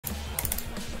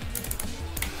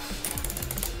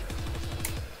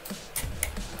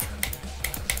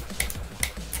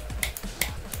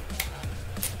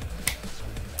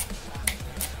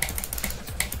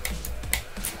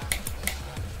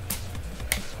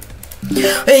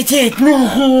88,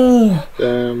 no!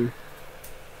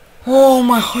 Oh,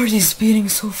 my heart is beating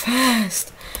so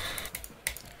fast.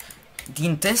 The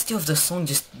intensity of the song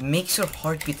just makes your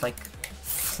heartbeat like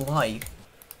fly.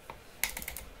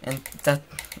 And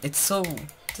this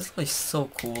is so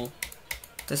cool.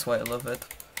 That's why I love it.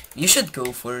 You should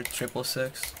go for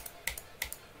 666.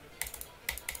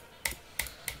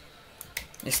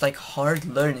 It's like hard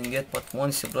learning it, but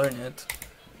once you learn it,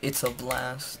 it's a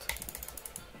blast.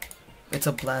 It's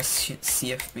a blast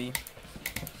CFB.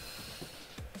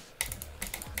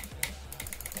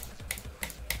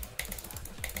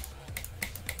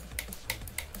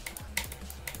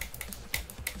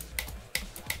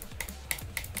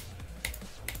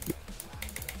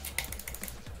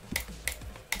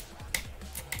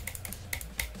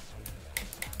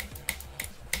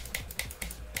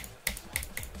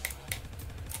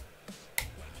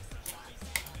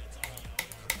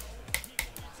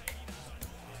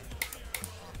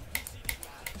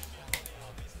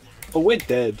 Oh, we're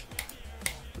dead.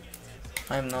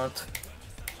 I'm not.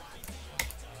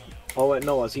 Oh wait,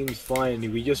 no, our team's fine.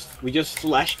 We just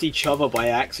flashed each other by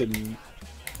accident.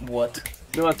 What?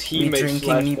 No, our teammates drinking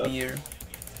flashed me us. beer.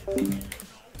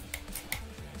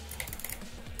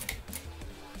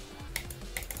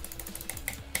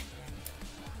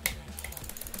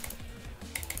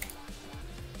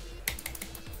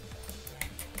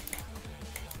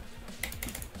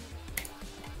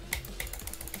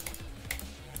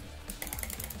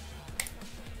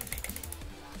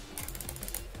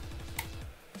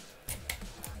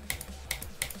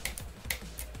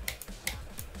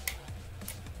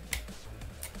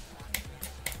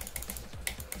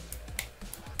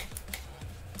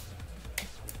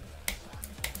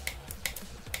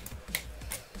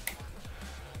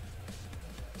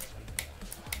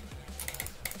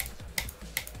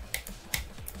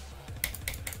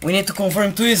 We need to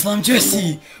confirm to Islam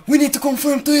Jesse! We need to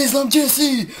confirm to Islam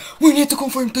Jesse! We need to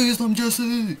confirm to Islam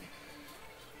Jesse!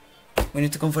 We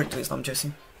need to convert to Islam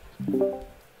Jesse.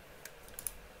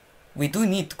 We do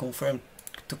need to confirm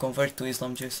to convert to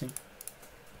Islam Jesse.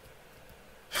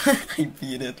 I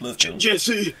beat it, let's go.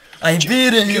 Jesse! I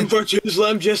beat it! Convert to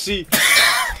Islam, Jesse!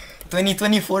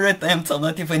 2024 attempts, I'm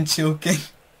not even joking.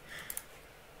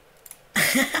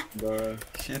 Bruh.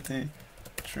 Shitty.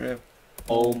 Trip.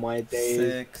 Oh my days.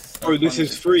 6. Bro, this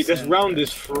is free. This round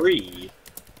is free.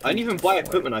 I didn't even buy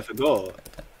equipment, I forgot.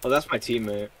 Oh, that's my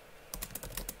teammate.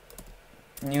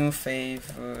 New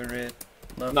favorite.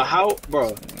 Now how, bro?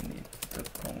 We need to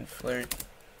convert.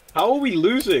 How are we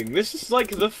losing? This is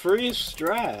like the freest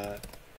strat.